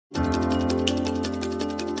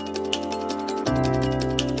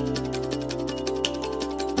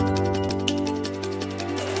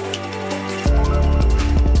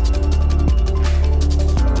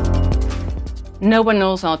No one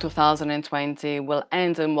knows how 2020 will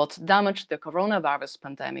end and what damage the coronavirus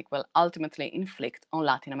pandemic will ultimately inflict on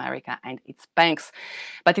Latin America and its banks.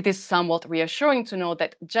 But it is somewhat reassuring to know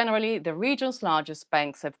that generally the region's largest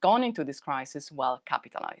banks have gone into this crisis well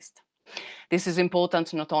capitalized. This is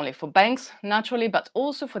important not only for banks, naturally, but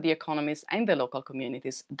also for the economies and the local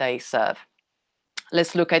communities they serve.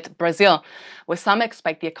 Let's look at Brazil, where some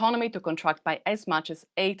expect the economy to contract by as much as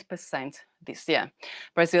 8% this year.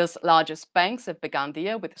 Brazil's largest banks have begun the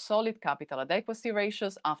year with solid capital adequacy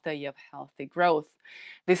ratios after a year of healthy growth.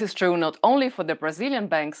 This is true not only for the Brazilian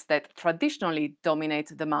banks that traditionally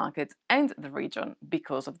dominate the market and the region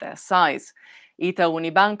because of their size. Itaú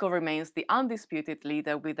Unibanco remains the undisputed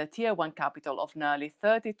leader with a Tier 1 capital of nearly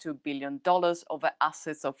 $32 billion over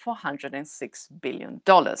assets of $406 billion.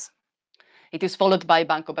 It is followed by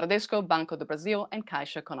Banco Bradesco, Banco do Brasil, and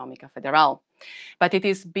Caixa Econômica Federal. But it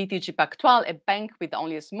is BTG Pactual, a bank with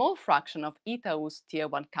only a small fraction of Itaú's Tier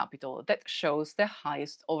 1 capital, that shows the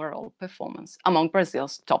highest overall performance among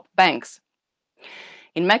Brazil's top banks.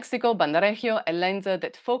 In Mexico, Banregio, a lender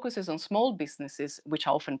that focuses on small businesses, which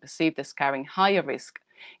are often perceived as carrying higher risk,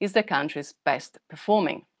 is the country's best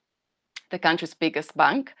performing. The country's biggest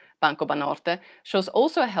bank, Banco Banorte, shows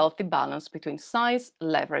also a healthy balance between size,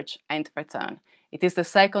 leverage, and return. It is the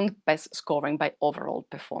second best scoring by overall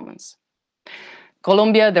performance.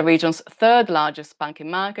 Colombia, the region's third largest banking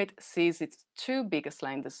market, sees its two biggest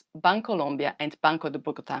lenders, Bancolombia and Banco de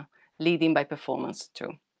Bogotá, leading by performance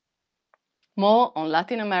too. More on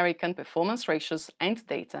Latin American performance ratios and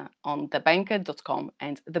data on thebanker.com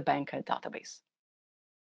and the Banker database.